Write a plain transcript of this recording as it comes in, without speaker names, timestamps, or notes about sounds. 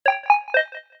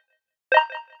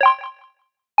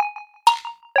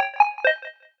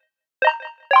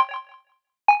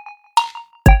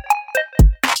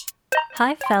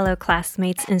Hi, fellow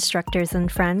classmates, instructors, and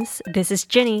friends. This is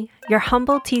Ginny, your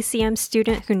humble TCM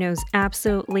student who knows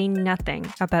absolutely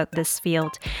nothing about this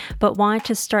field, but wanted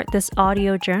to start this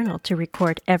audio journal to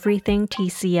record everything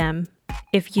TCM.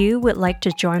 If you would like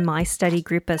to join my study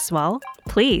group as well,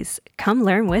 please come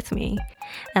learn with me.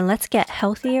 And let's get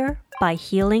healthier by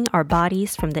healing our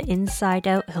bodies from the inside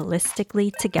out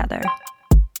holistically together.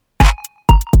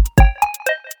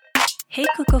 Hey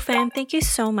Cuckoo fam, thank you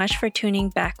so much for tuning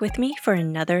back with me for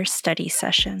another study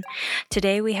session.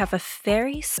 Today we have a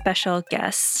very special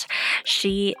guest.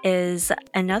 She is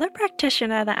another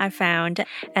practitioner that I found,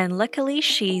 and luckily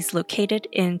she's located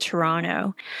in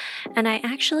Toronto. And I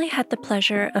actually had the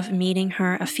pleasure of meeting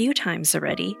her a few times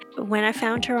already. When I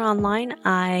found her online,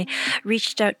 I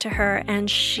reached out to her and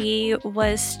she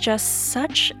was just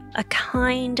such a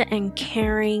kind and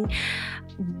caring,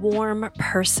 warm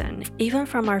person. Even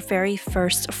from our very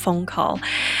first phone call,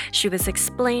 she was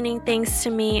explaining things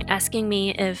to me, asking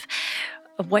me if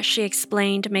what she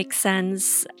explained makes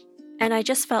sense. And I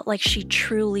just felt like she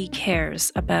truly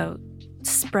cares about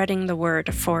spreading the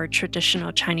word for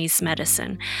traditional Chinese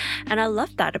medicine. And I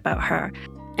love that about her.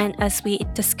 And as we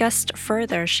discussed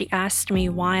further, she asked me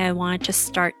why I wanted to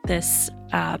start this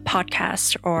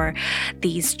podcast or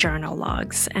these journal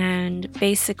logs. And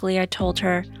basically I told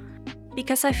her,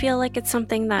 because I feel like it's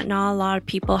something that not a lot of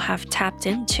people have tapped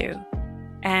into.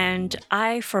 And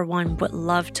I, for one, would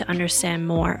love to understand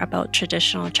more about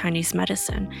traditional Chinese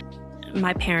medicine.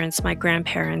 My parents, my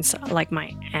grandparents, like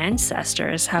my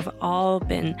ancestors have all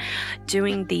been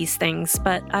doing these things,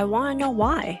 but I want to know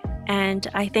why. And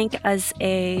I think as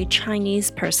a Chinese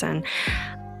person,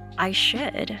 I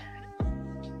should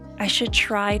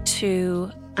try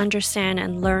to understand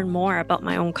and learn more about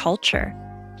my own culture.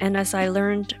 And as I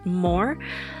learned more,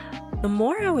 the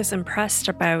more I was impressed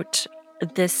about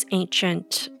this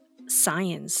ancient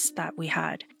science that we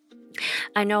had.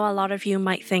 I know a lot of you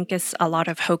might think it's a lot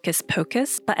of hocus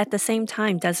pocus, but at the same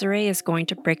time, Desiree is going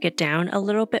to break it down a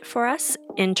little bit for us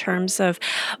in terms of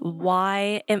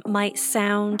why it might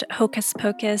sound hocus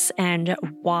pocus and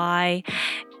why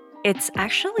it's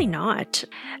actually not.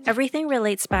 Everything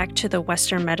relates back to the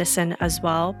Western medicine as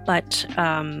well, but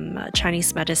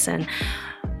Chinese medicine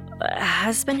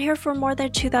has been here for more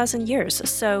than 2,000 years.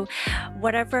 So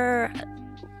whatever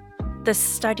the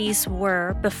studies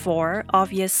were before,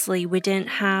 obviously we didn't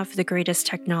have the greatest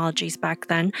technologies back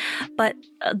then, but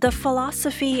the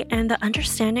philosophy and the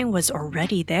understanding was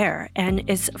already there. And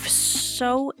it's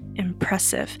so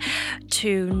impressive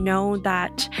to know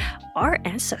that our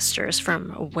ancestors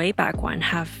from way back when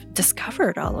have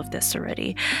discovered all of this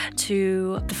already,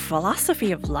 to the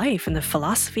philosophy of life and the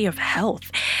philosophy of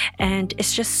health. And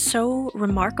it's just so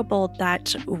remarkable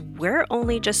that we're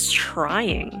only just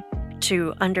trying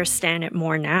to understand it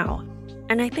more now.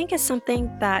 And I think it's something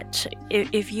that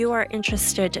if you are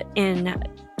interested in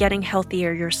getting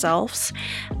healthier yourselves,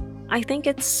 I think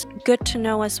it's good to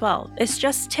know as well. It's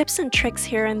just tips and tricks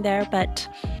here and there, but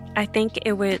I think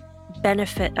it would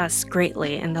benefit us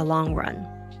greatly in the long run.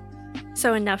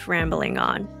 So enough rambling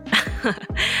on.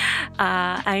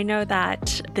 I know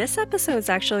that this episode is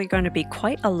actually going to be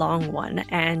quite a long one,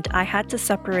 and I had to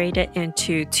separate it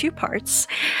into two parts,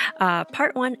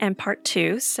 part one and part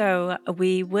two. So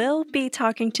we will be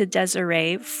talking to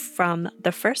Desiree from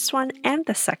the first one and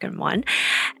the second one,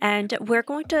 and we're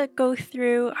going to go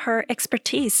through her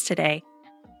expertise today.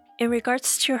 In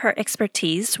regards to her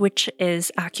expertise, which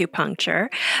is acupuncture,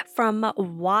 from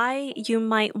why you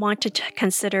might want to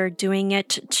consider doing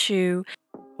it to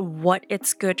what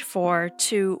it's good for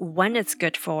to when it's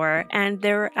good for. And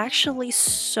there are actually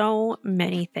so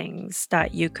many things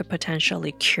that you could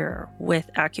potentially cure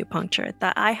with acupuncture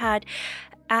that I had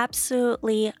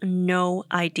absolutely no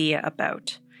idea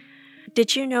about.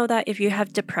 Did you know that if you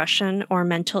have depression or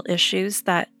mental issues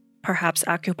that perhaps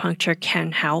acupuncture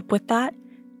can help with that?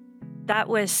 That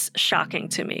was shocking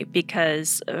to me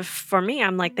because for me,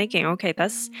 I'm like thinking, okay,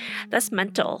 that's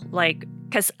mental. Like,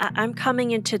 because I'm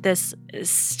coming into this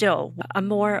still a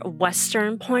more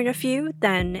Western point of view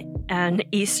than an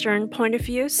Eastern point of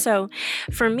view. So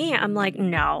for me, I'm like,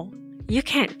 no, you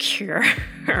can't cure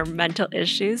mental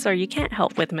issues or you can't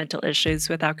help with mental issues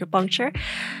with acupuncture.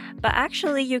 But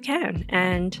actually you can.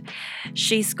 And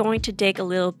she's going to dig a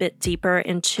little bit deeper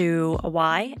into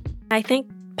why. I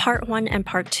think part 1 and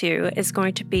part 2 is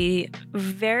going to be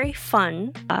very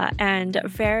fun and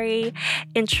very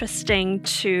interesting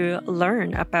to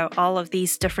learn about all of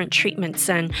these different treatments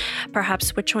and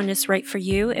perhaps which one is right for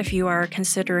you if you are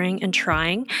considering and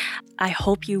trying. I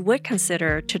hope you would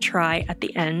consider to try at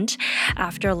the end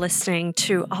after listening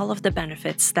to all of the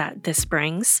benefits that this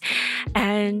brings.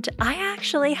 And I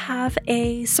actually have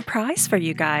a surprise for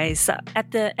you guys at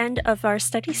the end of our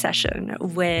study session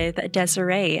with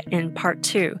Desiree in part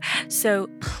 2. So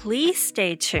please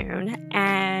stay tuned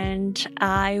and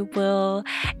I will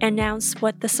announce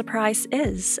what the surprise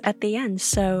is at the end.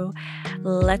 So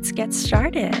let's get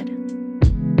started.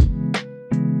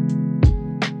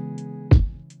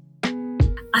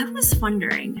 I was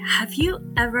wondering, have you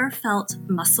ever felt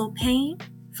muscle pain?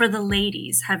 For the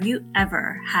ladies, have you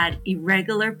ever had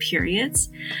irregular periods?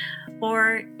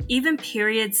 Or even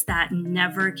periods that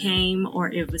never came,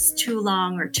 or it was too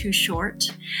long or too short?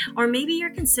 Or maybe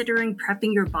you're considering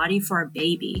prepping your body for a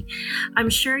baby. I'm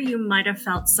sure you might have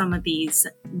felt some of these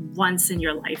once in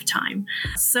your lifetime.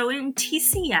 So in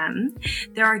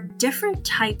TCM, there are different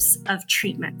types of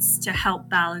treatments to help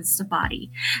balance the body.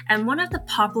 And one of the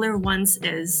popular ones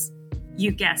is,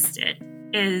 you guessed it,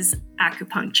 is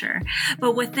acupuncture.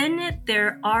 But within it,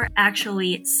 there are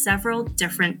actually several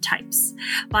different types.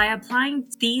 By applying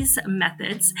these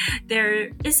methods,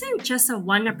 there isn't just a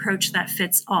one approach that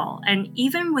fits all. And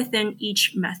even within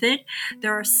each method,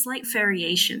 there are slight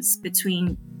variations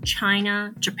between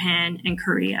China, Japan, and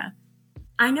Korea.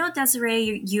 I know,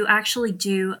 Desiree, you actually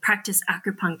do practice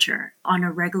acupuncture on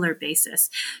a regular basis.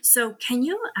 So can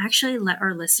you actually let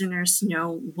our listeners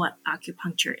know what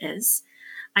acupuncture is?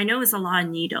 I know it's a lot of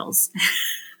needles.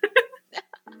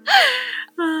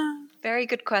 Very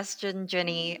good question,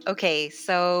 Jenny. Okay,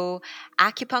 so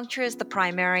acupuncture is the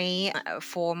primary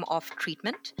form of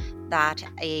treatment that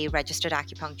a registered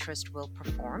acupuncturist will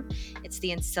perform. It's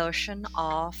the insertion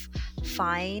of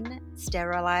fine,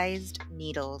 sterilized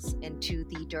needles into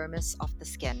the dermis of the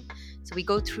skin. So we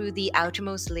go through the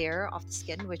outermost layer of the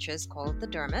skin, which is called the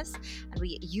dermis, and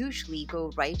we usually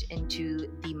go right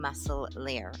into the muscle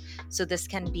layer. So this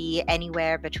can be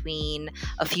anywhere between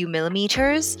a few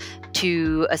millimeters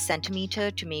to a centimeter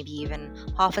to maybe even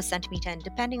half a centimeter, and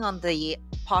depending on the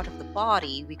part of the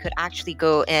body, we could actually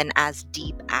go in as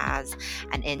deep as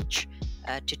an inch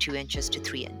to 2 inches to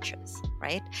 3 inches,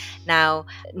 right? Now,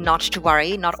 not to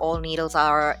worry, not all needles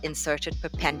are inserted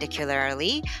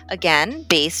perpendicularly. Again,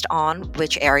 based on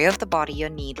which area of the body you're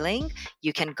needling,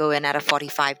 you can go in at a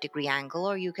 45-degree angle,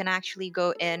 or you can actually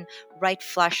go in right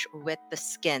flush with the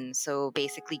skin. So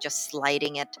basically just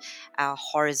sliding it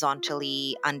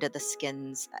horizontally under the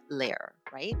skin's layer,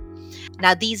 right?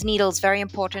 Now, these needles, very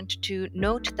important to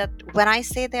note that when I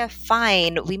say they're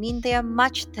fine, we mean they are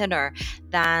much thinner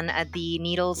than the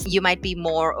needles you might be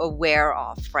more aware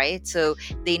of, right? So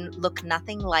they look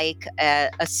nothing like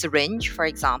a syringe, for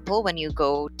example, when you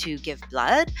go to give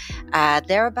blood.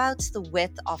 They're about the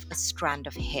width of a strand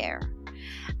of hair.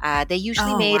 They're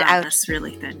usually made out... That's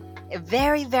really thin.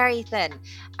 Very, very thin.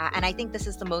 And I think this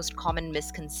is the most common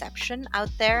misconception out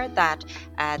there, that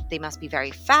they must be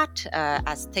very fat,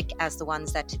 as thick as the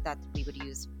ones that we would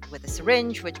use with a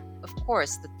syringe, which, of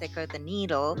course, the thicker the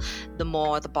needle, the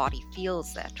more the body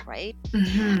feels it, right?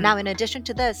 Mm-hmm. Now, in addition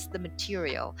to this, the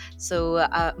material. So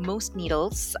most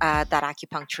needles that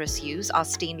acupuncturists use are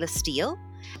stainless steel.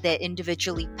 They're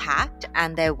individually packed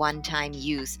and they're one-time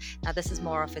use. Now, this is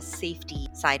more of a safety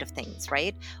side of things,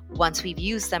 right? Once we've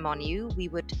used them on you, we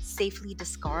would safely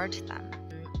discard them.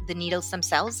 The needles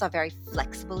themselves are very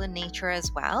flexible in nature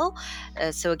as well.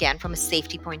 So again, from a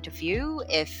safety point of view,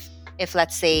 if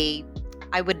let's say,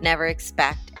 I would never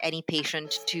expect any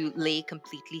patient to lay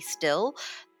completely still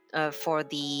for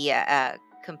the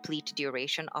complete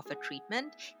duration of a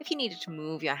treatment. If you needed to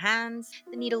move your hands,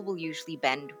 the needle will usually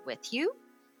bend with you.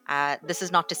 This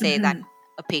is not to say that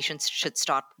a patient should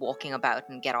start walking about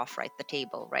and get off right the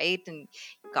table, right? And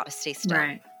you've got to stay still.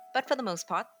 Right. But for the most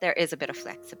part, there is a bit of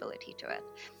flexibility to it.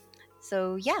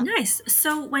 So, yeah. Nice.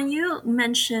 So when you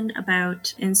mentioned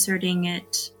about inserting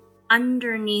it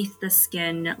underneath the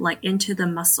skin, like into the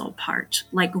muscle part,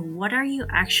 like what are you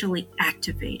actually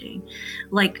activating?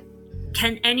 Like,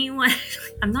 can anyone,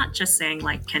 I'm not just saying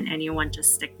like, can anyone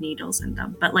just stick needles in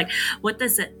them, but like, what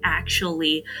does it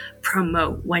actually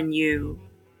promote when you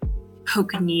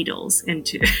poke needles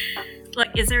into?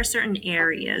 Like, is there certain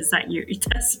areas that you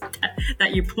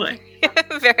put?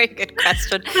 Very good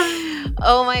question.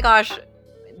 Oh my gosh.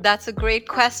 That's a great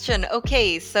question.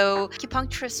 Okay, so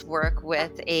acupuncturists work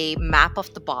with a map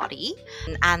of the body,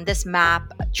 and this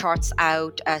map charts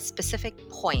out specific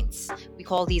points. We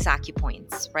call these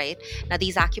acupoints, right? Now,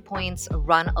 these acupoints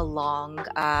run along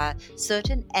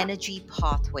certain energy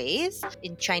pathways.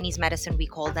 In Chinese medicine, we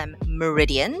call them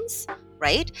meridians,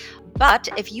 right? But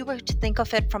if you were to think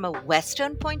of it from a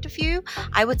Western point of view,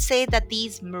 I would say that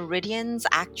these meridians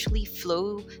actually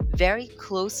flow very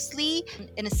closely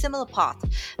in a similar path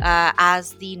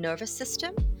as the nervous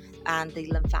system and the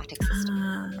lymphatic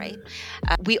system, right?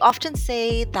 We often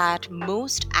say that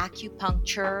most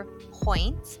acupuncture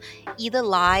points either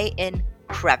lie in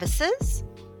crevices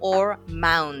or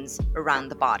mounds around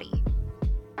the body.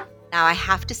 Now, I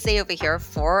have to say over here,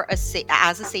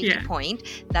 as a safety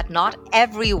point, that not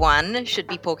everyone should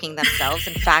be poking themselves.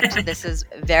 In fact, this is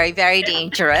very, very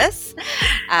dangerous.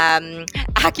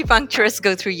 Acupuncturists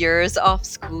go through years of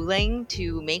schooling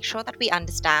to make sure that we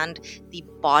understand the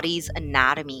body's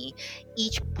anatomy.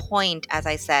 Each point, as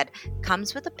I said,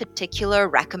 comes with a particular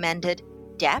recommended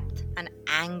depth and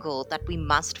angle that we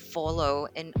must follow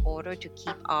in order to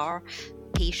keep our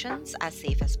patients as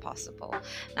safe as possible.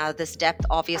 Now, this depth,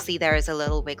 obviously, there is a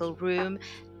little wiggle room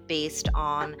based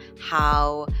on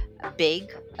how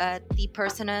big the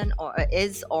person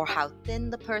is or how thin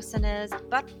the person is,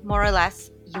 but more or less,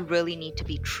 you really need to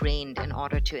be trained in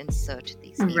order to insert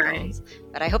these needles. Right.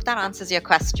 But I hope that answers your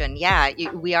question. Yeah,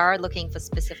 we are looking for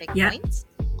specific points.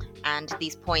 And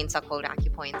these points are called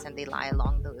acupoints, and they lie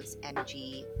along those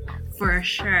energy pathways. For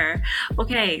sure.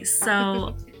 Okay,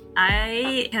 so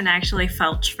I can actually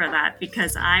vouch for that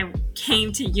because I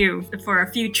came to you for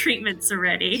a few treatments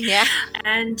already. Yeah.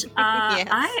 And yes.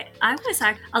 I was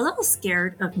a little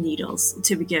scared of needles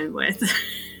to begin with.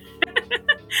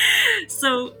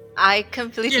 So I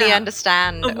completely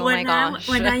understand. Oh my gosh.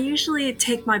 When I usually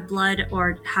take my blood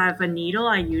or have a needle,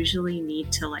 I usually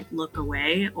need to look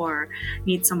away or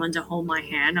need someone to hold my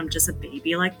hand. I'm just a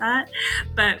baby like that.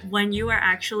 But when you are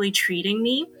actually treating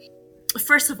me,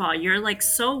 first of all, you're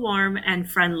so warm and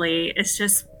friendly. It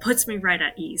just puts me right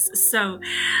at ease. So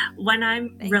when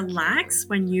I'm relaxed,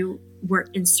 when you were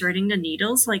inserting the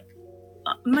needles,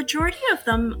 majority of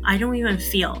them I don't even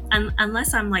feel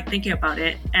unless I'm thinking about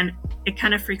it, and it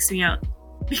kind of freaks me out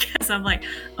because I'm like,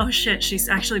 oh shit, she's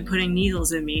actually putting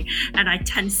needles in me, and I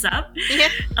tense up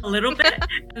a little bit.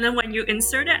 And then when you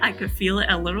insert it, I could feel it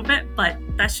a little bit, but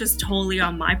that's just totally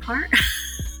on my part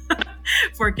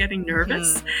for getting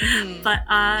nervous. Mm-hmm. But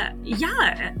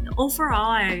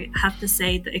overall, I have to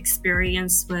say the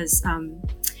experience was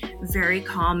very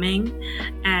calming,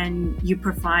 and you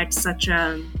provide such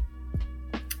a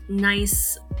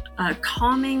nice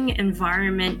calming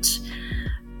environment,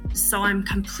 so I'm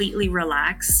completely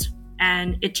relaxed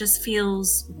and it just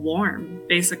feels warm.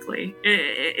 Basically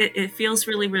it feels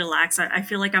really relaxed. I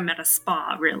feel like I'm at a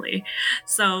spa, really.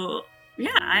 So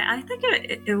yeah, I think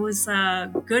it was a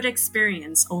good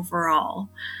experience overall.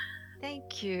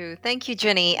 Thank you,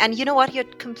 Jenny. And you know what, you're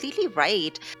completely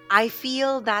right. I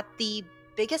feel that the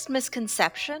biggest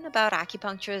misconception about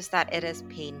acupuncture is that it is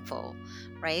painful.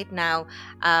 Right now,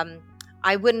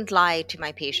 I wouldn't lie to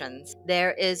my patients.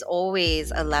 There is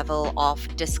always a level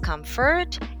of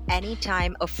discomfort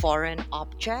anytime a foreign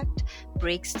object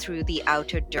breaks through the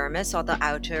outer dermis or the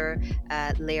outer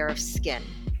layer of skin,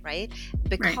 right?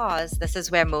 Because this is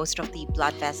where most of the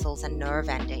blood vessels and nerve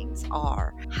endings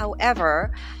are.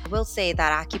 However, I will say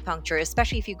that acupuncture,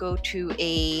 especially if you go to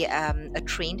a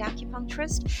trained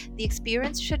acupuncturist, the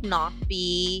experience should not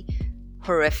be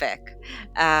horrific.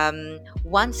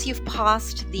 Once you've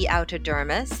passed the outer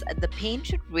dermis, the pain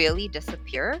should really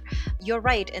disappear. You're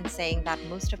right in saying that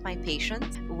most of my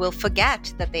patients will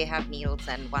forget that they have needles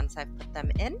in once I've put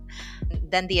them in.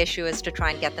 Then the issue is to try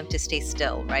and get them to stay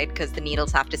still, right? Because the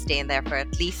needles have to stay in there for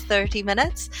at least 30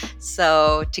 minutes.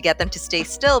 So to get them to stay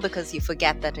still, because you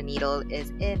forget that a needle is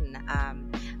in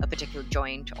a particular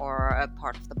joint or a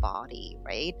part of the body,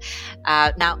 right?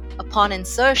 Now, upon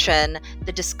insertion,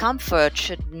 the discomfort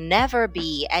should never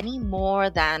be any more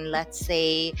than, let's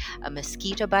say, a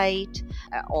mosquito bite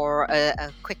or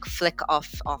a quick flick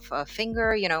of a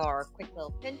finger, or a quick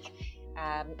little pinch.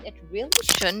 It really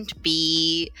shouldn't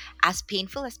be as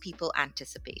painful as people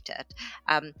anticipated.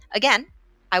 Again,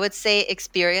 I would say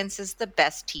experience is the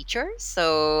best teacher.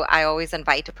 So I always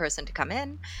invite a person to come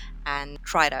in and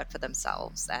try it out for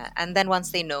themselves. And then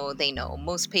once they know, they know.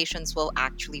 Most patients will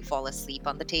actually fall asleep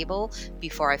on the table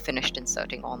before I finished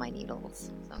inserting all my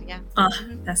needles. So, yeah. Oh,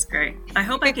 Mhm. that's great. I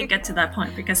hope I could get to that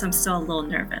point because I'm still a little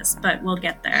nervous, but we'll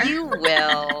get there. You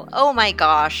will. Oh my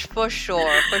gosh, for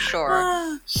sure, for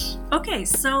sure. Okay,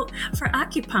 so for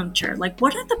acupuncture, like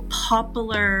what are the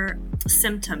popular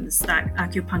symptoms that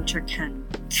acupuncture can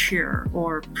cure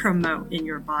or promote in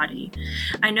your body?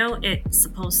 I know it's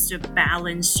supposed to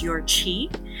balance your chi,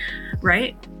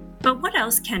 right? But what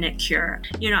else can it cure?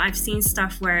 I've seen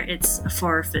stuff where it's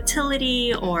for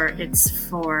fertility or it's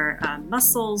for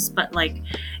muscles, but like,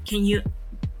 can you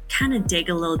kind of dig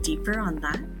a little deeper on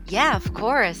that? Yeah, of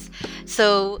course.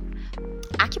 So,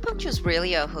 acupuncture is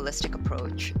really a holistic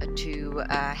approach to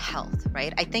health,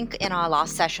 right? I think in our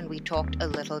last session we talked a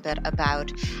little bit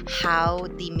about how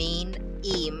the main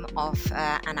aim of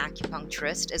an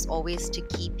acupuncturist is always to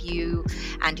keep you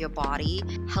and your body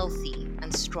healthy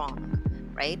and strong,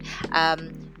 right?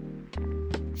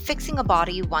 Fixing a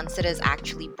body once it is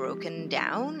actually broken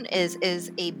down is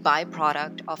a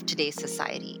byproduct of today's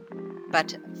society.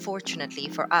 But fortunately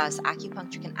for us,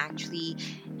 acupuncture can actually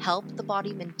help the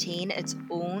body maintain its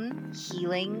own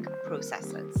healing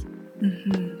processes.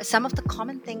 Mm-hmm. Some of the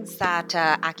common things that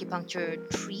acupuncture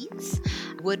treats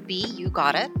would be, you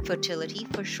got it, fertility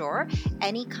for sure,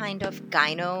 any kind of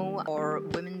gyno or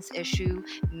women's issue,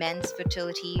 men's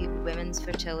fertility, women's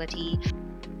fertility.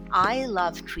 I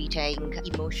love treating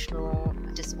emotional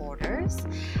disorders.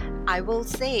 I will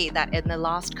say that in the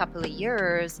last couple of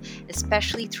years,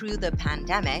 especially through the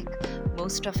pandemic,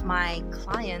 most of my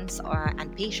clients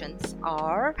and patients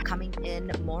are coming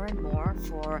in more and more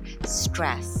for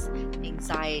stress,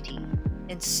 anxiety,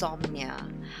 insomnia,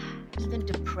 even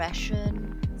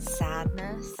depression,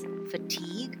 sadness,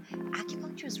 fatigue.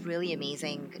 Acupuncture is really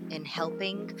amazing in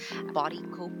helping body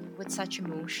cope with such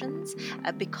emotions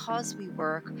because we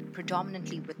work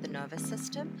predominantly with the nervous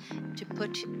system to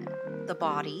put the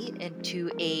body into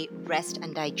a rest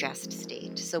and digest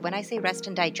state. So when I say rest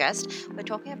and digest, we're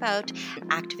talking about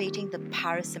activating the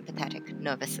parasympathetic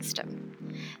nervous system.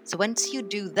 So once you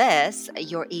do this,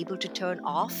 you're able to turn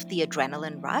off the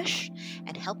adrenaline rush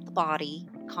and help the body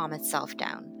calm itself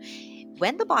down.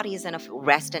 When the body is in a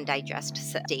rest and digest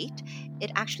state,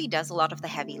 it actually does a lot of the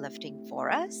heavy lifting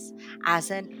for us, as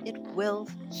in it will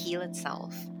heal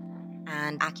itself.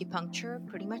 And acupuncture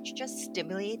pretty much just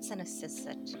stimulates and assists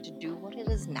it to do what it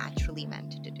is naturally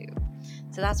meant to do.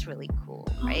 So that's really cool,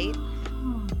 right?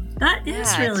 Oh, that is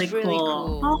Yeah, really it's really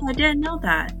cool. Oh, cool. I didn't know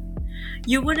that.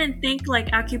 You wouldn't think like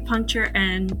acupuncture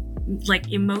and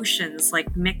like emotions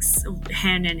like mix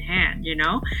hand in hand,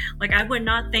 like I would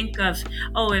not think of,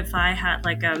 oh, if I had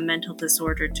like a mental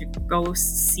disorder to go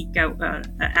seek out an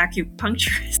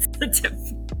acupuncturist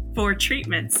for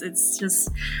treatments. It's just,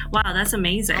 wow, that's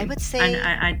amazing. I would And say,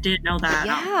 I didn't know that.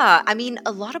 yeah, I mean,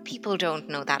 a lot of people don't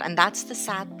know that, and that's the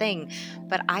sad thing.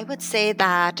 But I would say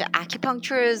that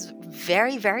acupuncture is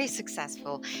very, very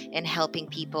successful in helping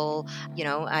people,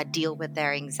 deal with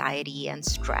their anxiety and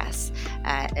stress,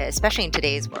 especially in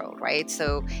today's world, right?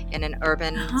 So, in an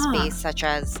urban space such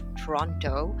as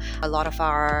Toronto, a lot of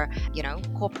our,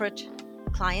 corporate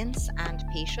clients and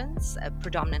patients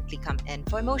predominantly come in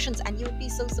for emotions, and you would be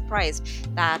so surprised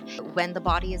that when the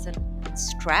body is in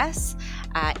stress,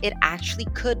 it actually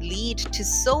could lead to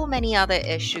so many other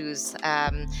issues,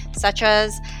 such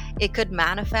as it could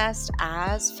manifest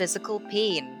as physical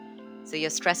pain. So you're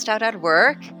stressed out at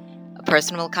work, a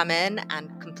person will come in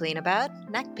and complain about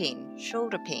neck pain,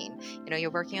 shoulder pain.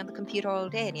 You're working on the computer all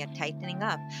day and you're tightening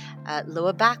up,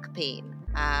 lower back pain,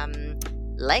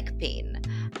 leg pain.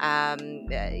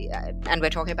 And we're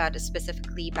talking about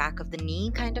specifically back of the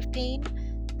knee kind of pain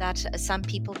that some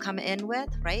people come in with,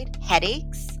 right?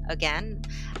 Headaches, again,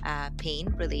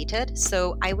 pain related.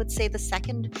 So I would say the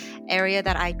second area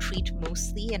that I treat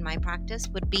mostly in my practice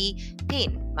would be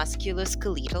pain,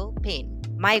 musculoskeletal pain,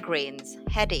 migraines,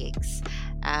 headaches.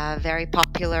 Very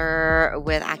popular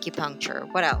with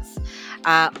acupuncture. What else?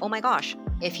 Oh my gosh,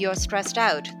 if you're stressed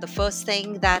out, the first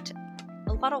thing that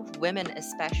a lot of women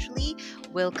especially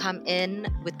will come in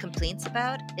with complaints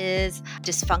about is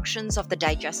dysfunctions of the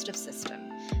digestive system.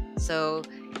 So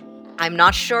I'm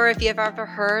not sure if you've ever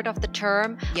heard of the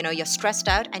term, you're stressed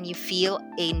out and you feel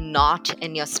a knot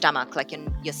in your stomach, like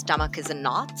your stomach is in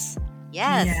knots.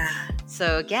 Yes. Yeah.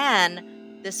 So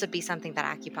again, this would be something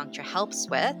that acupuncture helps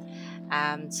with,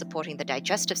 supporting the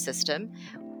digestive system.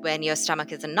 When your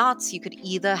stomach is in knots, you could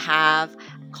either have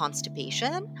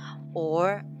constipation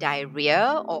or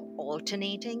diarrhea or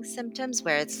alternating symptoms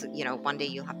where it's, one day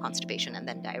you'll have constipation and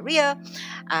then diarrhea.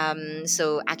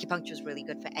 So acupuncture is really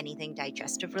good for anything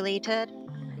digestive related.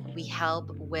 We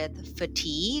help with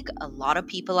fatigue. A lot of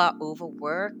people are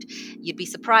overworked. You'd be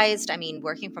surprised. I mean,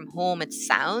 working from home, it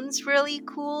sounds really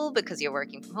cool because you're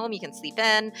working from home, you can sleep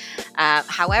in.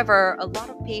 However, a lot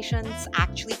of patients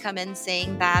actually come in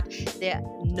saying that they're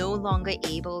no longer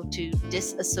able to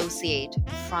disassociate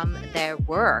from their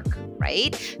work,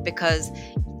 right? Because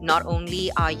not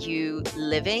only are you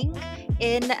living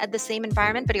in the same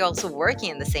environment, but you're also working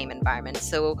in the same environment.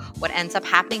 So, what ends up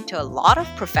happening to a lot of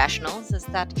professionals is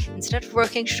that instead of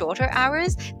working shorter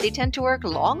hours, they tend to work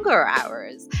longer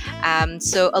hours.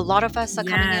 So, a lot of us are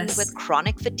coming in with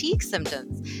chronic fatigue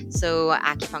symptoms. So,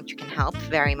 acupuncture can help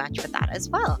very much with that as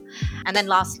well. And then,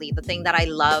 lastly, the thing that I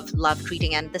love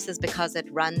treating, and this is because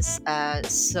it runs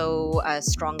so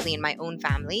strongly in my own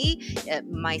family,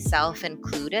 myself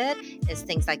included, is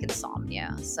things like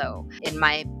insomnia. So, in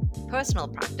my personal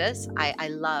practice, I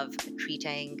love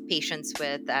treating patients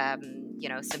with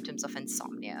symptoms of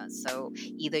insomnia. So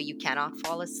either you cannot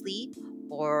fall asleep,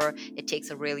 or it takes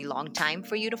a really long time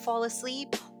for you to fall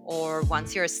asleep, or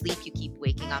once you're asleep you keep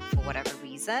waking up for whatever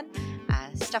reason,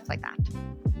 stuff like that.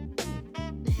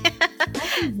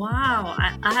 Oh, wow.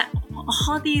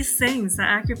 All these things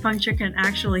that acupuncture can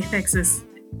actually fix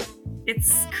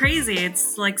it's crazy.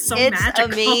 It's like so magical.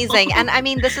 It's amazing. And I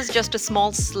mean, this is just a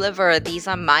small sliver. These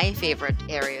are my favorite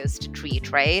areas to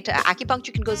treat, right?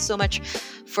 Acupuncture can go so much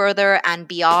further and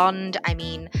beyond. I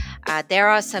mean, there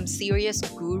are some serious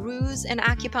gurus in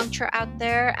acupuncture out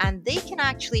there, and they can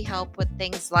actually help with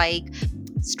things like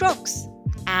strokes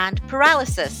and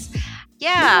paralysis.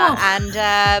 Yeah. Whoa.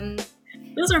 And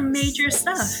those are major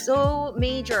stuff. So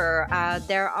major.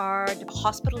 There are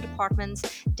hospital departments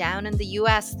down in the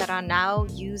US that are now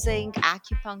using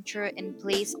acupuncture in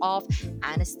place of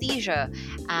anesthesia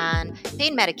and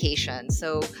pain medication.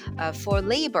 So for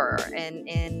labor,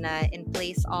 in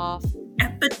place of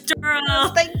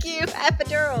epidurals. Thank you,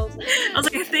 epidurals. I was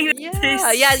like, I think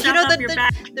yeah, you know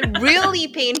the really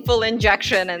painful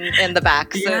injection in the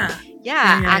back. So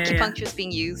acupuncture is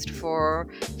being used for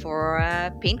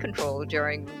pain control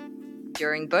during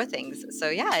birthings. So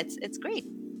yeah, it's great.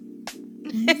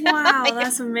 Wow,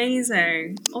 that's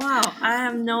amazing. Wow, I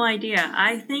have no idea.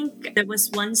 I think there was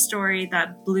one story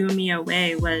that blew me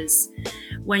away was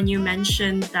when you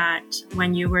mentioned that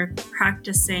when you were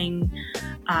practicing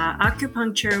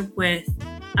acupuncture with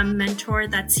a mentor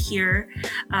that's here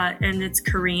and it's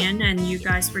Korean, and you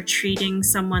guys were treating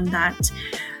someone that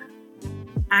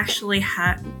actually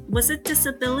had, was it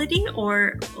disability,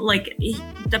 or like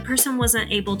the person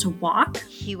wasn't able to walk?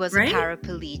 He was a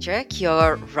paraplegic.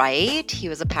 You're right. He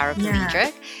was a paraplegic.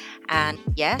 Yeah. And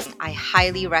yes, I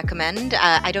highly recommend.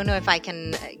 I don't know if I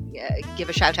can give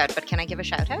a shout out, but can I give a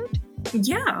shout out?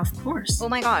 Yeah, of course. Oh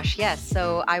my gosh, yes.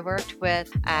 So I worked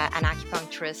with an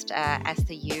acupuncturist,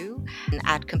 Esther Yu,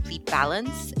 at Complete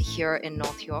Balance here in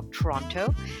North York,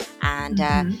 Toronto.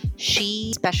 And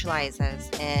she specializes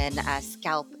in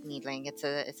scalp needling. It's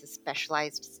a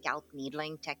specialized scalp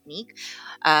needling technique.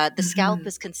 The scalp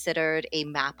is considered a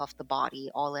map of the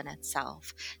body all in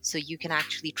itself. So you can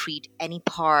actually treat any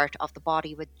part of the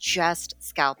body with just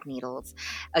scalp needles.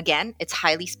 Again, it's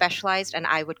highly specialized, and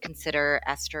I would consider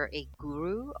Esther a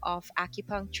guru of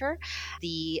acupuncture.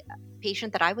 The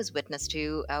patient that I was witness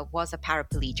to was a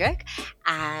paraplegic,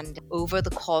 and over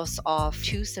the course of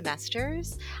 2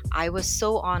 semesters, I was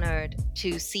so honored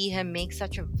to see him make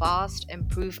such a vast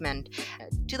improvement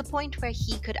to the point where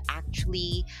he could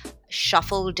actually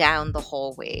shuffle down the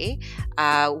hallway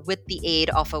with the aid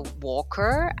of a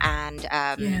walker, and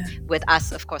with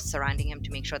us, of course, surrounding him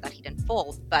to make sure that he didn't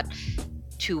fall. But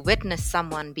to witness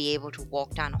someone be able to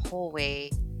walk down a hallway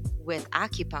with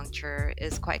acupuncture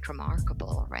is quite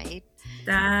remarkable, right?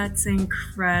 That's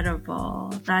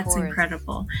incredible. That's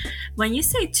incredible. When you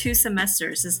say 2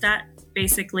 semesters, is that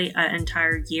basically an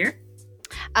entire year?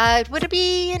 It would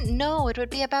be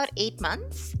about 8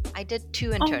 months. I did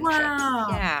 2 internships. Oh, wow.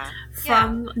 Yeah.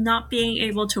 From not being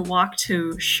able to walk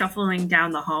to shuffling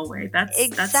down the hallway. That's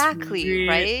really,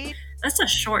 right? That's a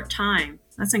short time.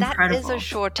 That's incredible. That is a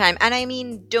short time. And I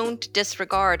mean, don't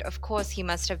disregard, of course, he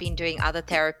must have been doing other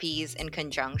therapies in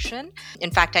conjunction. In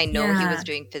fact, I know he was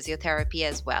doing physiotherapy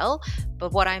as well.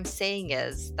 But what I'm saying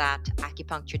is that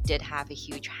acupuncture did have a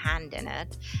huge hand in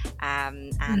it.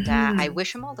 I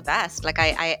wish him all the best. Like,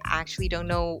 I actually don't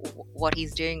know what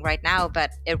he's doing right now,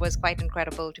 but it was quite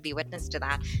incredible to be witness to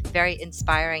that. Very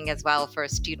inspiring as well for a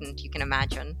student, you can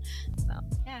imagine. So,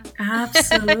 yeah.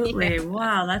 Absolutely.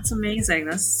 Wow, that's amazing.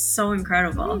 That's so incredible.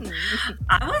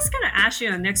 I was going to ask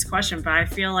you the next question, but I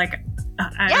feel like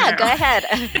I don't Yeah, go know. ahead.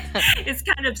 It's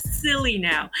kind of silly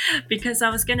now because I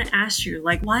was going to ask you,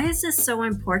 like, why is this so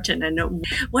important? And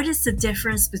what is the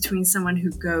difference between someone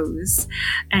who goes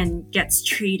and gets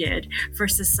treated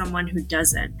versus someone who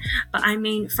doesn't? But I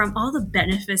mean, from all the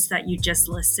benefits that you just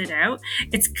listed out,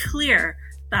 it's clear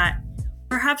that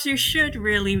perhaps you should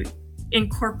really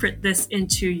incorporate this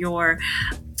into your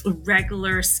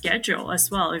regular schedule as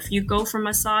well. If you go for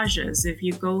massages, if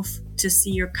you go to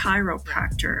see your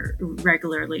chiropractor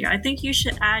regularly, I think you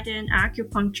should add in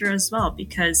acupuncture as well,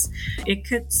 because it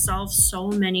could solve so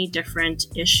many different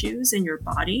issues in your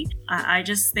body. I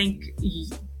just think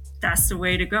that's the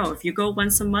way to go. If you go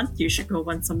once a month, you should go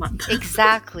once a month.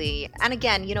 Exactly. And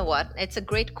again, you know what? It's a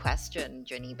great question,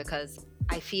 Jenny, because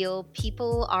I feel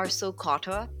people are so caught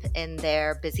up in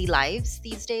their busy lives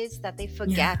these days that they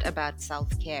forget about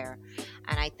self-care.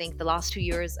 And I think the last 2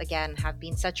 years, again, have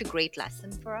been such a great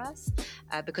lesson for us,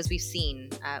 because we've seen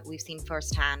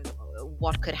firsthand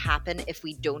what could happen if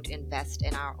we don't invest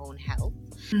in our own health.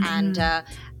 Mm-hmm. And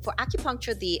for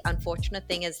acupuncture, the unfortunate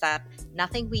thing is that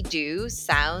nothing we do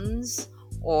sounds,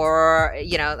 or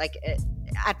like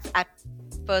at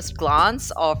first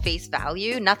glance or face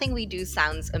value, nothing we do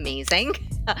sounds amazing.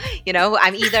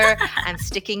 I'm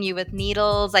sticking you with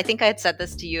needles. I think I had said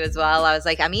this to you as well. I was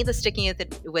like, I'm either sticking you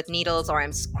with needles, or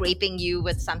I'm scraping you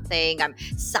with something. I'm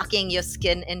sucking your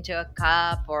skin into a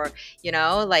cup, or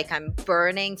like I'm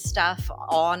burning stuff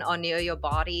on or near your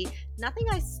body. Nothing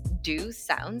I do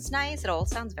sounds nice. It all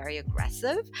sounds very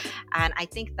aggressive, and I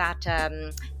think that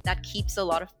that keeps a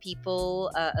lot of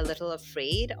people a little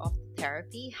afraid of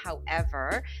therapy.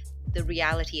 However, the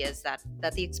reality is that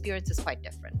the experience is quite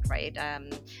different, right?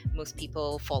 Most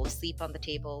people fall asleep on the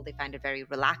table. They find it very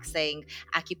relaxing.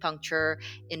 Acupuncture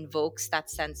invokes that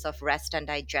sense of rest and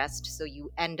digest, so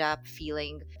you end up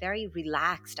feeling very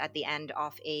relaxed at the end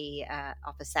of a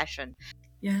session.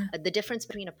 Yeah. The difference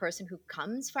between a person who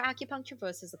comes for acupuncture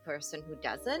versus a person who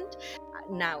doesn't.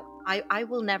 Now, I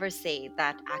will never say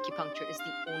that acupuncture is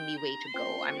the only way to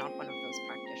go. I'm not one of those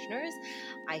practitioners.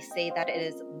 I say that it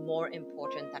is more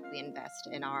important that we invest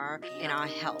in our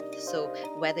health. So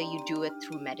whether you do it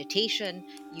through meditation,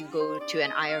 you go to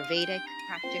an Ayurvedic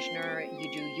practitioner,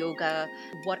 you do yoga,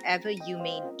 whatever you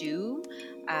may do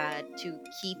to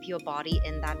keep your body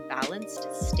in that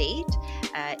balanced state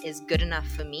is good enough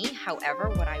for me. However,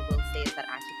 what I will say is that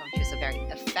acupuncture is a very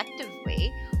effective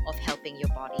way of helping your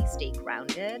body stay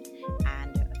grounded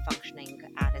and functioning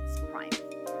at its prime.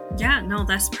 Yeah, no,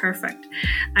 that's perfect.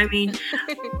 I mean,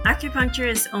 acupuncture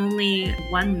is only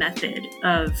one method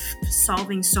of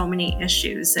solving so many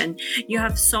issues, and you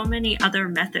have so many other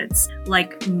methods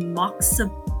like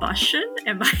moxibustion.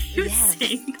 Am I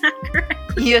saying that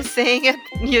correctly? You're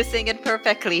saying it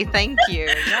perfectly. Thank you.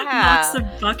 Yeah.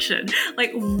 Moxibustion.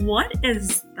 Like, what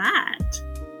is that?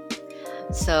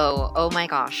 So, oh my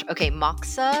gosh. Okay,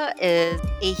 moxa is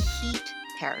a heat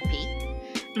therapy.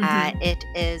 Mm-hmm. It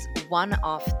is one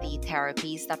of the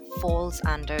therapies that falls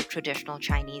under traditional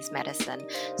Chinese medicine.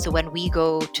 So when we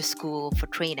go to school for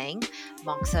training,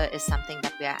 moxa is something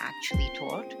that we are actually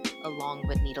taught along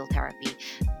with needle therapy.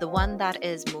 The one that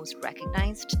is most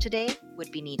recognized today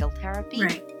would be needle therapy.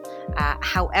 Right.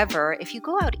 However, if you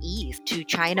go out east to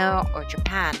China or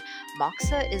Japan,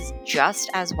 moxa is just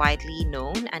as widely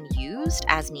known and used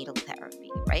as needle therapy,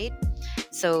 right?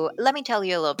 So let me tell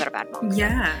you a little bit about moxa.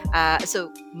 Yeah.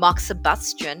 So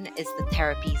moxibustion is the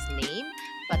therapy's name,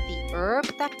 but the herb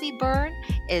that we burn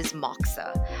is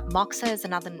moxa. Moxa is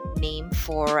another name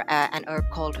for an herb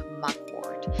called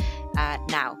mugwort.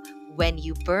 Now, when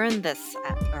you burn this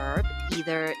herb,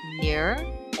 either near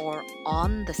or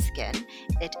on the skin,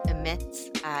 it emits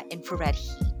infrared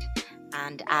heat.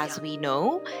 And as we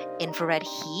know, infrared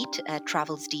heat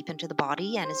travels deep into the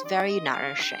body and is very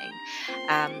nourishing.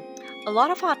 A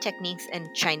lot of our techniques in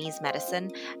Chinese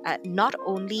medicine not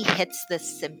only hits the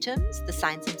symptoms, the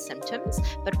signs and symptoms,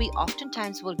 but we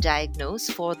oftentimes will diagnose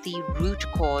for the root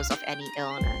cause of any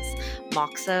illness.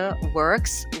 Moxa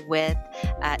works with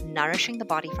nourishing the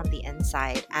body from the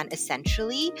inside and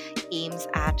essentially aims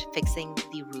at fixing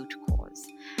the root cause.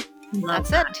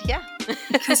 That's it, yeah.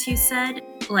 Because you said,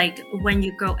 like, when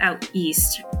you go out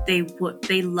east,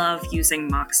 they love using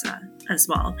moxa as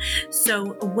well.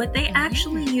 So would they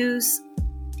actually use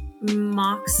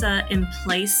moxa in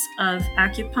place of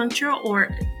acupuncture, or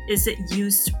is it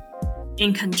used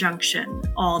in conjunction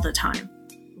all the time?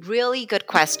 Really good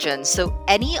question. So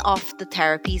any of the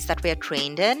therapies that we are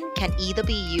trained in can either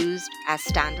be used as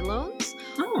standalones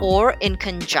or in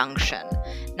conjunction.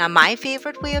 Now, my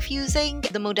favorite way of using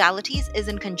the modalities is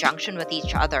in conjunction with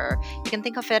each other. You can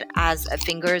think of it as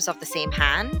fingers of the same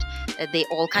hand. They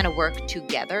all kind of work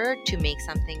together to make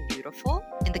something beautiful.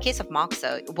 In the case of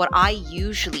moxa, what I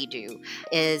usually do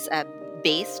is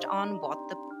based on what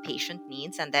the patient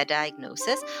needs and their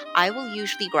diagnosis, I will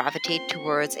usually gravitate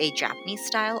towards a Japanese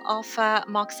style of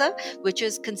moxa, which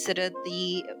is considered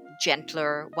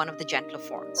one of the gentler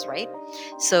forms, right?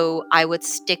 So I would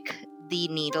stick the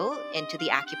needle into the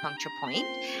acupuncture point,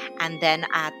 and then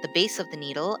at the base of the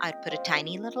needle, I'd put a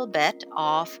tiny little bit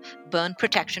of burn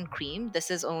protection cream. This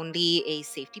is only a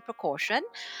safety precaution.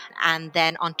 And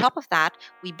then on top of that,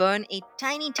 we burn a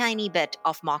tiny, tiny bit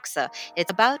of moxa.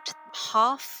 It's about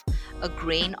half a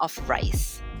grain of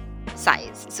rice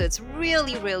size. So it's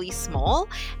really, really small.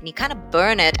 And you kind of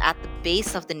burn it at the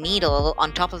base of the needle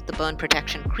on top of the burn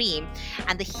protection cream.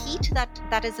 And the heat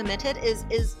that is emitted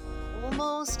is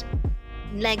almost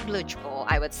negligible,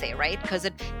 I would say, right? Because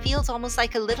it feels almost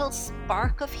like a little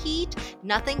spark of heat.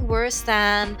 Nothing worse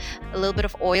than a little bit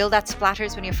of oil that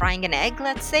splatters when you're frying an egg,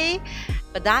 let's say.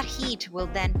 But that heat will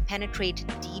then penetrate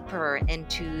deeper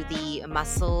into the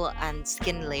muscle and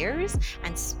skin layers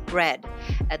and spread.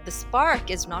 The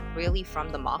spark is not really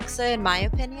from the moxa, in my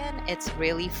opinion. It's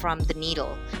really from the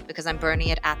needle, because I'm burning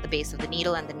it at the base of the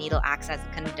needle, and the needle acts as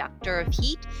a conductor of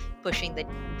heat, pushing the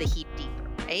heat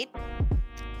deeper, right?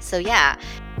 So yeah.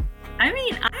 I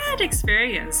mean, I had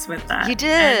experience with that. You did.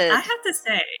 And I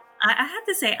have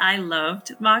to say I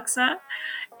loved moxa.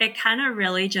 It kind of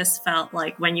really just felt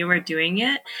like when you were doing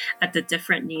it at the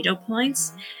different needle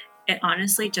points, it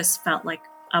honestly just felt like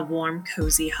a warm,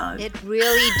 cozy hug. It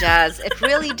really does. It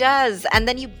really does. And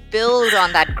then you build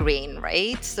on that grain,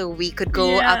 right? So we could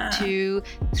go up to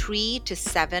 3 to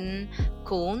 7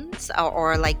 cones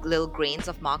or like little grains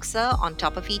of moxa on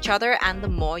top of each other. And the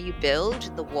more you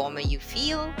build, the warmer you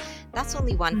feel. That's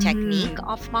only one technique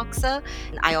of moxa.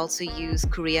 I also use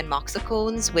Korean moxa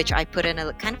cones, which I put in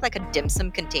a kind of like a dim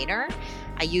sum container.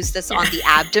 I use this on the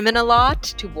abdomen a lot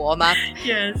to warm up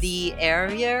the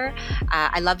area.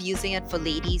 I love using it for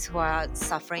ladies who are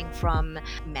suffering from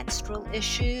menstrual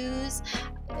issues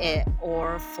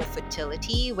or for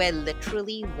fertility. We're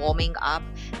literally warming up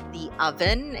the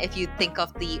oven. If you think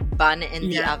of the bun in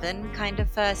the oven kind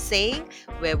of saying,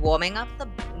 we're warming up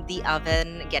the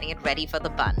oven, getting it ready for the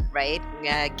bun, right?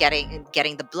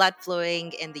 Getting the blood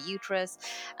flowing in the uterus.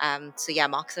 So yeah,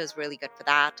 moxa is really good for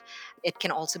that. It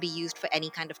can also be used for any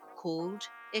kind of cold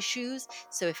issues.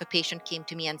 So if a patient came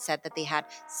to me and said that they had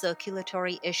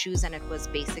circulatory issues and it was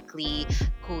basically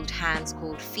cold hands,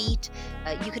 cold feet,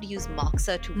 you could use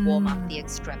moxa to warm up the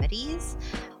extremities.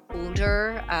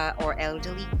 Older or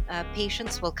elderly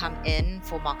patients will come in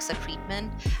for moxa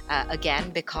treatment, again,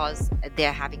 because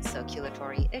they're having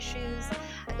circulatory issues.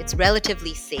 It's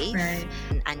relatively safe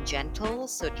and gentle,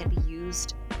 so it can be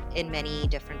used in many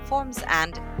different forms.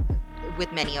 And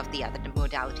with many of the other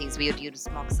modalities, we would use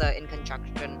moxa in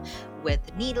conjunction with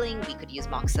needling. We could use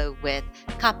moxa with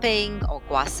cupping or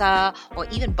guasa, or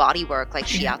even body work like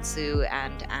shiatsu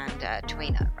and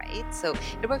tuena, right? So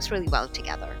it works really well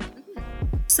together.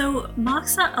 So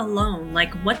moxa alone,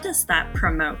 like what does that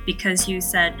promote? Because you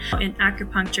said in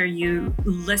acupuncture, you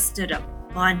listed a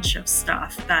bunch of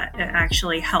stuff that it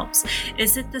actually helps.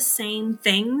 Is it the same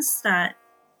things that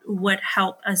would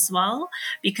help as well?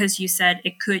 Because you said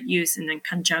it could use in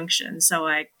conjunction. So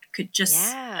I could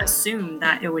just assume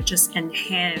that it would just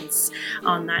enhance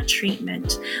on that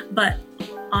treatment. But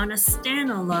on a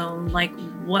standalone, like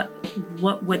what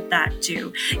would that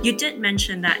do? You did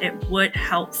mention that it would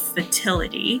help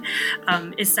fertility.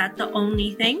 Is that the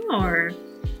only thing, or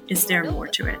is there more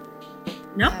to it?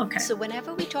 No? Okay. So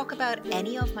whenever we talk about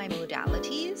any of my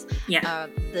modalities,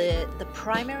 the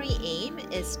primary aim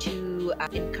is to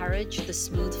encourage the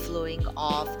smooth flowing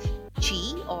of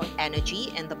chi or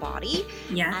energy in the body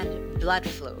and blood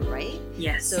flow, right?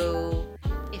 Yes. So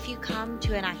if you come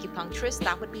to an acupuncturist,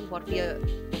 that would be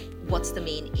what's the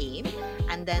main aim,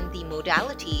 and then the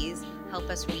modalities help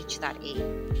us reach that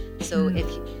aim. So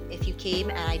if you came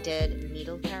and I did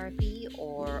needle therapy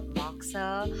or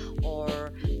moxa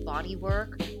or body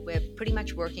work, we're pretty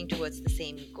much working towards the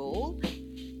same goal.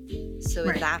 So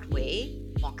in that way,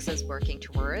 moxa is working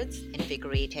towards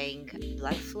invigorating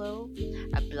blood flow,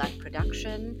 blood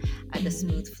production, the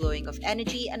smooth flowing of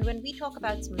energy. And when we talk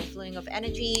about smooth flowing of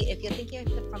energy, if you're thinking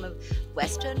of it from a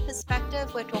Western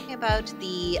perspective, we're talking about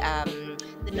the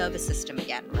nervous system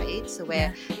again, right? So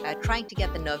we're trying to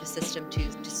get the nervous system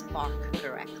to spark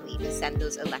correctly, to send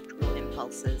those electrical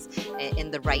impulses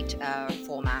in the right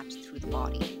format through the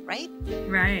body, right?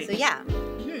 Right. So yeah.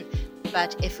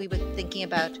 But if we were thinking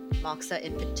about moxa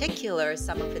in particular,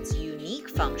 some of its unique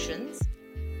functions,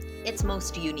 its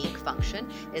most unique function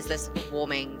is this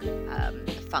warming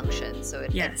function. So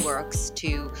it works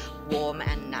to warm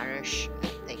and nourish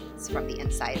things from the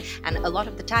inside. And a lot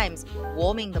of the times,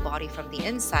 warming the body from the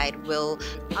inside will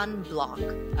unblock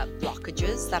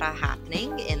blockages that are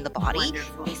happening in the body.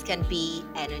 Wonderful. These can be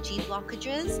energy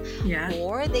blockages,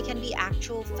 or they can be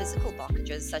actual physical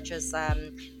blockages, such as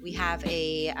we have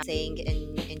a saying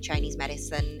in Chinese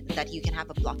medicine that you can have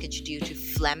a blockage due to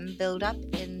phlegm buildup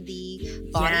in the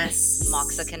body.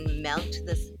 Moxa can melt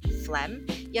this phlegm.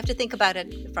 You have to think about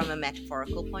it from a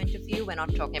metaphorical point of view. We're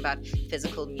not talking about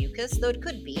physical mucus, though it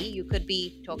could be. You could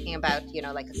be talking about,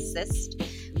 like a cyst,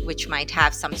 which might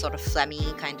have some sort of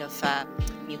phlegmy kind of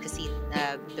mucousy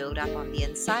buildup on the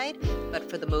inside. But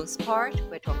for the most part,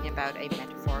 we're talking about a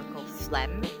metaphorical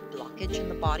phlegm blockage in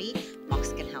the body.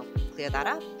 Moxa can help clear that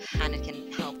up, and it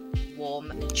can help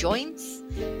warm joints.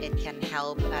 It can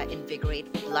help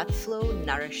invigorate blood flow,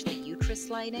 nourish the uterus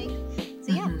lining.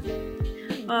 So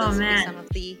those would be some of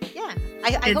the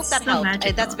I hope that helped.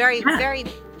 Magical. That's very very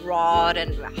broad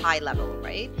and high level,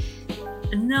 right?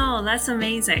 No, that's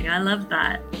amazing. I love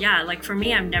that. Yeah, like for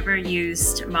me, I've never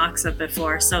used moxa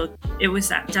before, so it was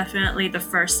definitely the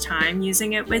first time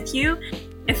using it with you.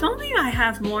 If only I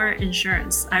have more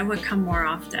insurance, I would come more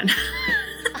often.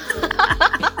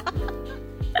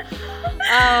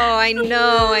 Oh, I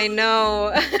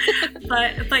know.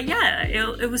 but yeah,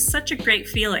 it was such a great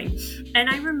feeling. And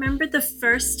I remember the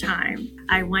first time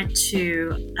I went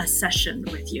to a session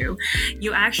with you,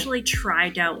 you actually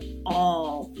tried out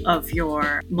all of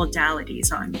your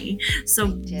modalities on me. So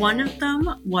one of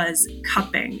them was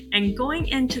cupping. And going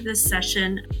into this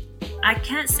session, I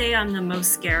can't say I'm the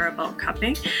most scared about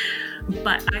cupping,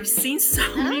 but I've seen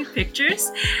so many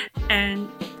pictures, and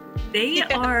they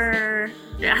are,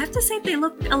 I have to say, they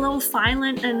look a little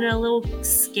violent and a little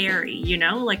scary,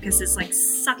 because it's like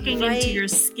sucking into your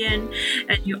skin.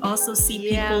 And you also see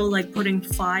people like putting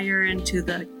fire into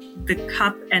the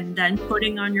cup and then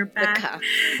putting on your back.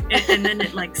 And then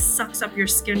it like sucks up your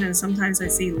skin. And sometimes I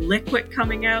see liquid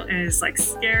coming out, and it's like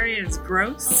scary and it's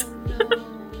gross.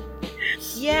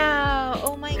 Yeah,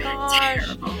 oh my gosh.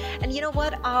 Terrible. And you know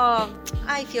what?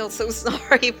 I feel so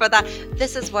sorry for that.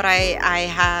 This is what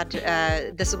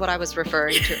this is what I was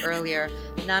referring to earlier.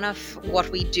 None of what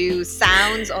we do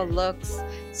sounds or looks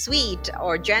sweet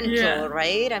or gentle,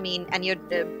 right? I mean, and you're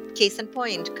case in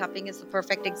point, cupping is the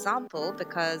perfect example,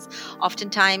 because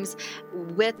oftentimes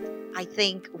I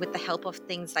think with the help of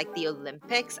things like the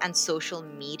Olympics and social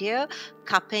media,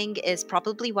 cupping is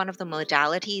probably one of the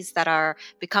modalities that are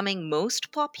becoming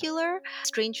most popular,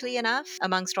 strangely enough,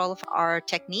 amongst all of our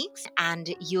techniques.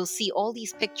 And you'll see all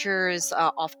these pictures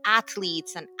of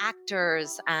athletes and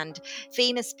actors and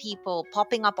famous people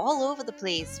popping up all over the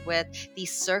place with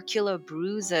these circular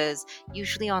bruises,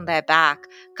 usually on their back.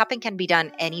 Cupping can be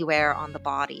done anywhere on the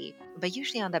body, but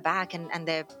usually on the back, and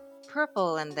they're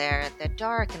purple and they're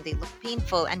dark and they look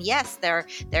painful. And yes, there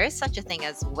is such a thing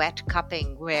as wet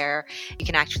cupping, where you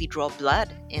can actually draw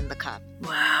blood in the cup.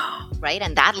 Wow. Right?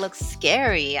 And that looks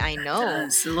scary, I know. It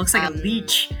does. It looks like a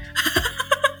leech.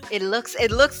 It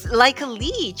looks like a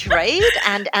leech, right?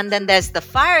 And then there's the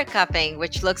fire cupping,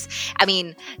 which looks, I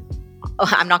mean,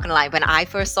 I'm not going to lie. When I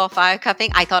first saw fire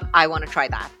cupping, I thought, I want to try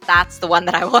that. That's the one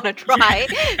that I want to try.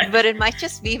 But it might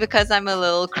just be because I'm a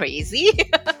little crazy.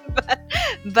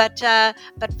 but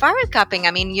fire cupping,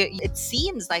 I mean, it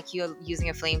seems like you're using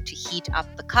a flame to heat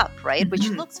up the cup, right? Which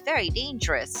looks very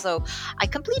dangerous. So I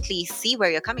completely see where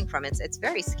you're coming from. It's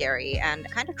very scary and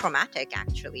kind of traumatic,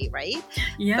 actually, right?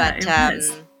 Yeah, it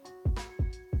is.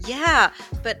 Yeah,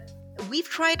 but we've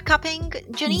tried cupping,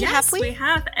 Jenny, have we? Yes, we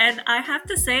have. And I have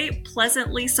to say,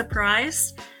 pleasantly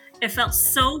surprised. It felt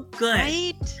so good.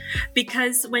 Right?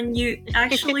 Because when you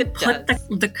actually put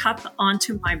the cup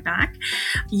onto my back,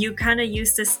 you kind of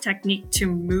use this technique to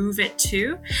move it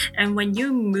too. And when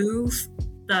you move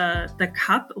the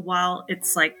cup while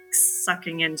it's like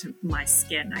sucking into my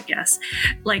skin, I guess,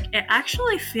 like it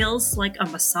actually feels like a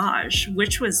massage,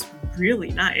 which was really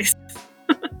nice.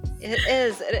 It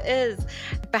is.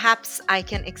 Perhaps I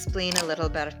can explain a little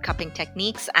bit of cupping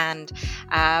techniques and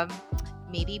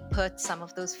maybe put some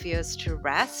of those fears to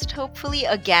rest, hopefully.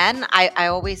 Again, I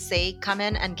always say come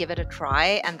in and give it a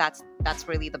try, and that's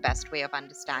really the best way of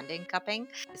understanding cupping,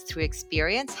 is through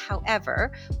experience.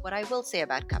 However, what I will say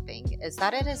about cupping is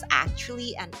that it is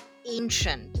actually an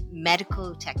ancient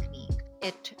medical technique.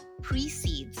 It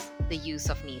precedes the use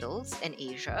of needles in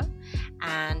Asia,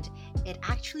 and it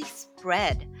actually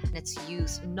spread its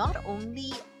use not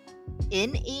only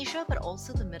in Asia, but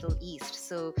also the Middle East.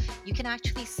 So you can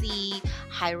actually see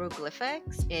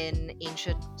hieroglyphics in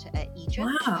ancient Egypt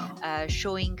Wow.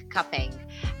 showing cupping.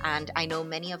 And I know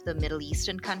many of the Middle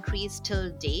Eastern countries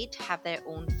till date have their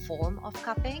own form of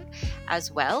cupping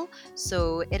as well.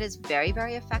 So it is very,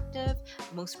 very effective.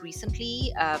 Most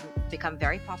recently become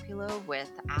very popular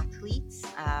with athletes.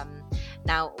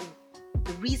 Now,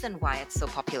 the reason why it's so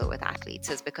popular with athletes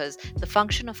is because the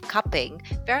function of cupping,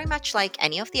 very much like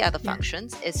any of the other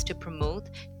functions, is to promote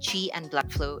qi and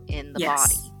blood flow in the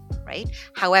body, right?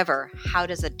 However, how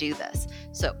does it do this?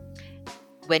 So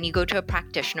when you go to a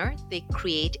practitioner, they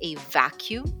create a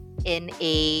vacuum in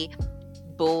a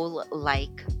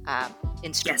bowl-like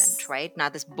instrument, right? Now,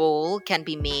 this bowl can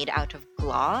be made out of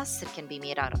glass, it can be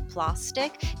made out of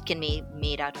plastic, it can be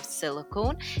made out of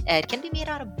silicone, it can be made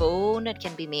out of bone, it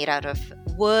can be made out of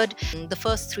wood. And the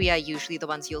first three are usually the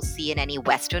ones you'll see in any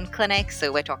Western clinic.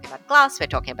 So we're talking about glass, we're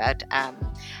talking about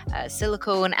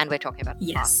silicone, and we're talking about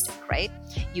plastic, right?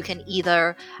 You can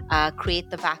either create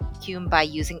the vacuum by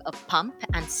using a pump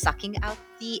and sucking out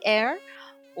the air,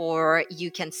 or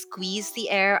you can squeeze the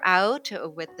air out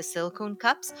with the silicone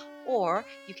cups, or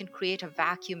you can create a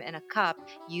vacuum in a cup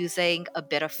using a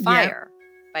bit of fire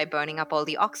by burning up all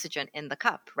the oxygen in the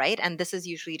cup, right? And this is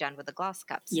usually done with the glass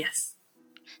cups. Yes.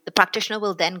 The practitioner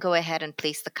will then go ahead and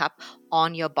place the cup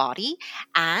on your body,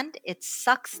 and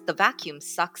the vacuum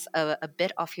sucks a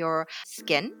bit of your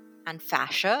skin and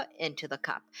fascia into the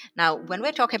cup. Now, when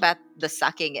we're talking about the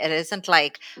sucking, it isn't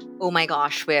like, oh my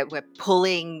gosh, we're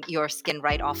pulling your skin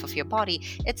right off of your body.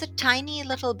 It's a tiny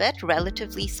little bit,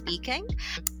 relatively speaking,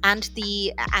 and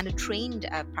a trained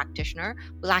practitioner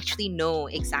will actually know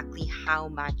exactly how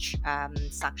much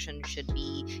suction should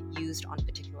be used on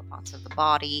particular parts of the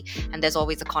body. And there's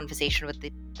always a conversation with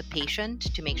the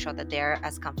patient to make sure that they're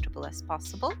as comfortable as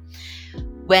possible.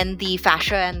 When the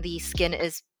fascia and the skin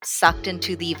is sucked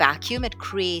into the vacuum, it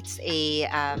creates a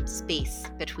space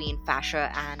between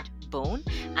fascia and bone,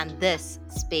 and this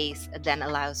space then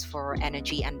allows for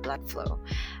energy and blood flow.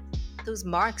 Those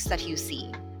marks that you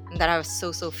see that are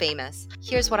so famous,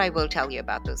 here's what I will tell you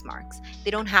about those marks. They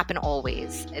don't happen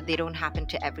always. They don't happen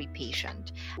to every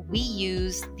patient. We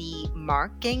use the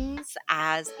markings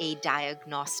as a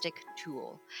diagnostic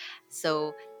tool.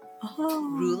 So,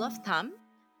 rule of thumb,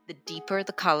 the deeper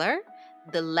the color,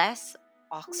 the less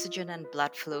oxygen and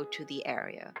blood flow to the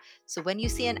area. So when you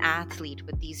see an athlete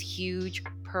with these huge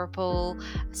purple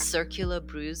circular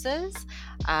bruises,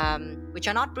 which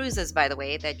are not bruises, by the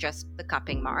way, they're just the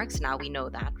cupping marks. Now we know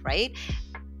that, right?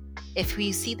 If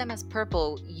we see them as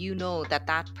purple, you know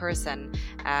that person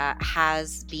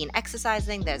has been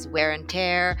exercising, there's wear and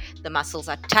tear, the muscles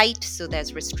are tight, so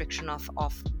there's restriction of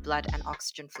blood and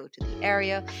oxygen flow to the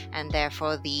area, and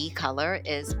therefore the color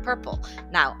is purple.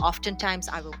 Now, oftentimes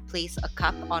I will place a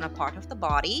cup on a part of the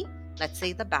body, let's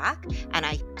say the back, and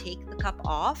I take the cup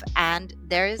off and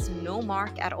there is no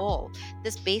mark at all.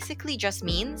 This basically just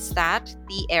means that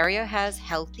the area has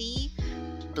healthy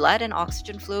blood and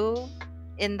oxygen flow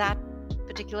in that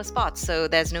particular spot, so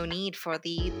there's no need for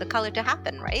the color to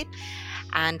happen, right?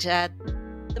 And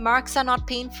the marks are not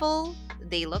painful.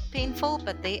 They look painful,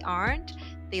 but they aren't.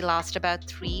 They last about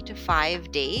 3 to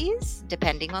 5 days,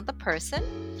 depending on the person,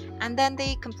 and then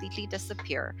they completely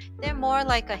disappear. They're more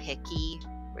like a hickey,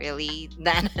 really,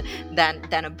 than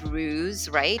a bruise,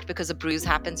 right? Because a bruise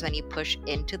happens when you push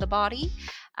into the body,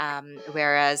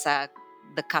 whereas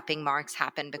the cupping marks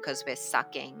happen because we're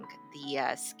sucking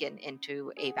the skin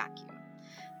into a vacuum.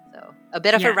 So a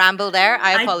bit of a ramble there.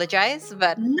 I apologize,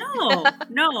 but no.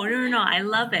 I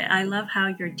love it. I love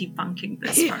how you're debunking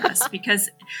this for us because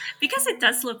it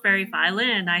does look very violent,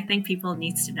 and I think people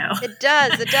needs to know. It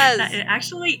does. That it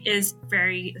actually is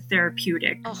very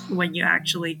therapeutic when you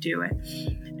actually do it.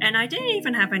 And I didn't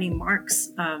even have any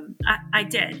marks. I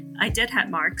did have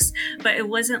marks, but it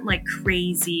wasn't like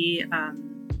crazy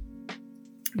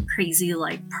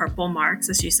like purple marks,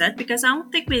 as you said, because I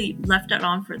don't think we left it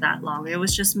on for that long. It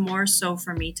was just more so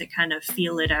for me to kind of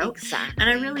feel it out. Exactly. And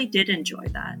I really did enjoy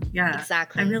that. Yeah,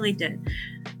 exactly. I really did.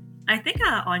 I think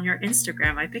on your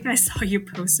Instagram, I think I saw you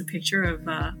post a picture of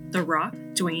The Rock,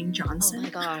 Dwayne Johnson. Oh my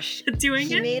gosh. doing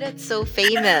he it. He made it so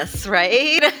famous,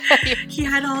 right? He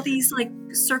had all these like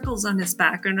circles on his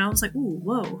back, and I was like, ooh,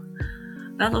 whoa.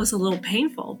 That was a little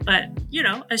painful. But,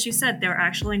 as you said, they're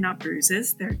actually not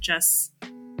bruises. They're just,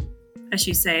 as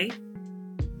you say,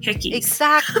 hickeys.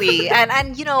 Exactly.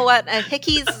 and you know what?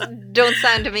 Hickeys don't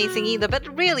sound amazing either, but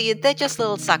really, they're just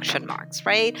little suction marks,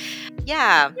 right?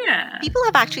 Yeah. Yeah. People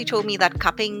have actually told me that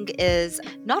cupping is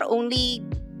not only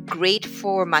great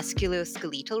for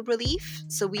musculoskeletal relief.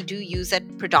 So we do use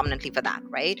it predominantly for that,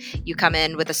 right? You come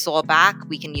in with a sore back,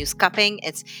 we can use cupping.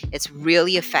 It's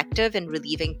really effective in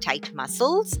relieving tight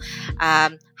muscles.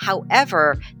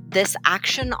 However, this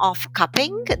action of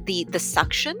cupping, the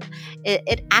suction,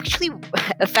 it actually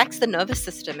affects the nervous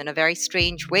system in a very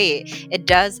strange way. It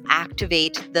does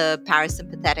activate the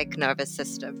parasympathetic nervous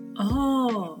system.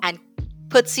 Oh. And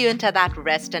puts you into that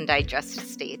rest and digest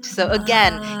state. So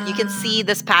again, you can see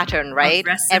this pattern, right?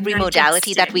 Every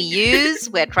modality that we use,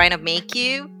 we're trying to make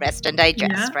you rest and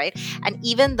digest, right? And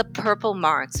even the purple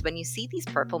marks, when you see these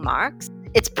purple marks,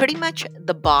 it's pretty much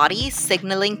the body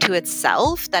signaling to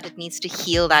itself that it needs to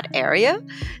heal that area.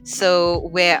 So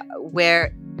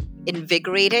we're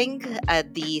invigorating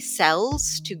the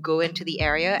cells to go into the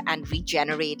area and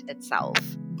regenerate itself,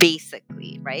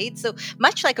 basically, right? So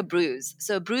much like a bruise.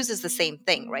 So a bruise is the same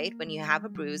thing, right? When you have a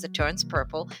bruise, it turns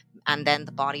purple, and then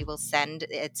the body will send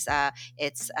its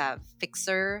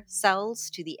fixer cells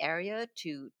to the area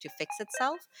to fix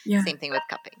itself. Same thing with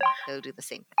cupping. It'll do the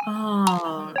same thing.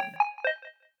 Oh.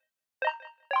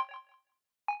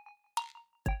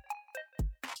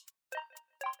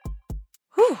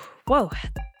 Whew, whoa,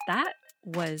 that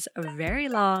was very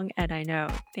long, and I know.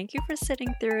 Thank you for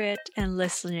sitting through it and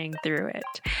listening through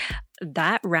it.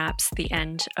 That wraps the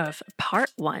end of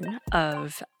part 1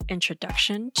 of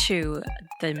introduction to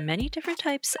the many different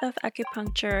types of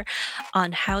acupuncture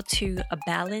on how to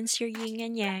balance your yin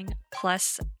and yang,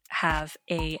 plus have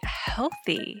a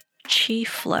healthy qi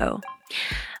flow.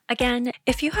 Again,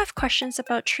 if you have questions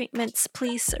about treatments,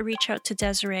 please reach out to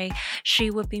Desiree. She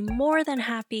would be more than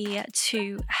happy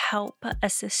to help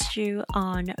assist you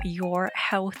on your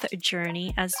health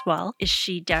journey as well.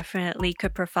 She definitely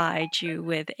could provide you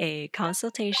with a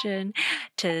consultation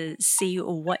to see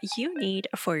what you need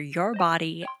for your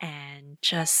body, and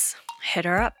just hit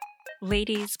her up.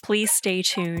 Ladies, please stay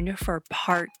tuned for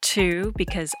part 2,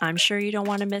 because I'm sure you don't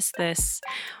want to miss this.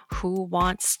 Who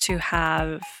wants to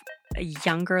have a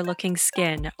younger looking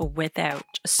skin without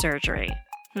surgery?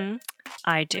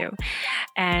 I do.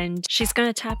 And she's going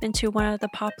to tap into one of the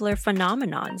popular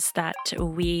phenomenons that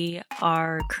we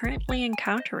are currently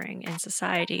encountering in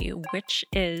society, which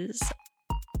is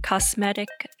cosmetic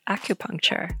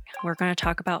acupuncture. We're going to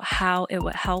talk about how it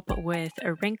would help with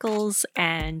wrinkles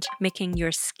and making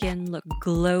your skin look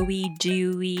glowy,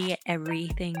 dewy,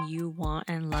 everything you want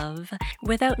and love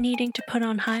without needing to put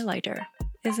on highlighter.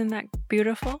 Isn't that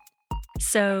beautiful?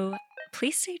 So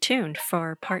please stay tuned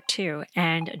for part 2,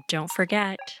 and don't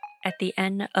forget, at the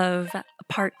end of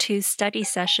part 2 study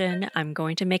session, I'm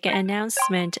going to make an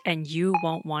announcement and you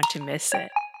won't want to miss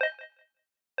it.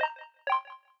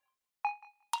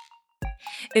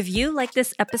 If you like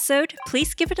this episode,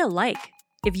 please give it a like.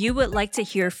 If you would like to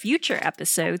hear future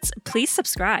episodes, please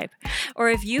subscribe. Or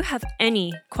if you have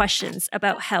any questions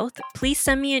about health, please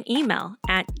send me an email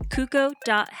at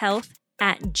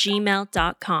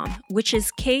kuko.health@gmail.com, which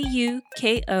is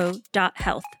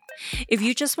kuko.health. If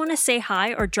you just want to say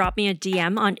hi or drop me a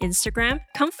DM on Instagram,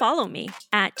 come follow me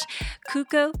at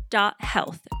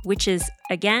kuko.health, which is,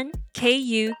 again,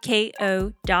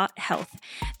 kuko.health.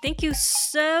 Thank you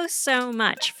so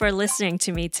much for listening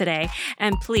to me today,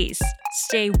 and please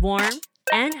stay warm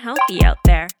and healthy out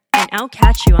there, and I'll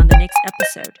catch you on the next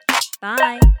episode.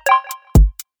 Bye!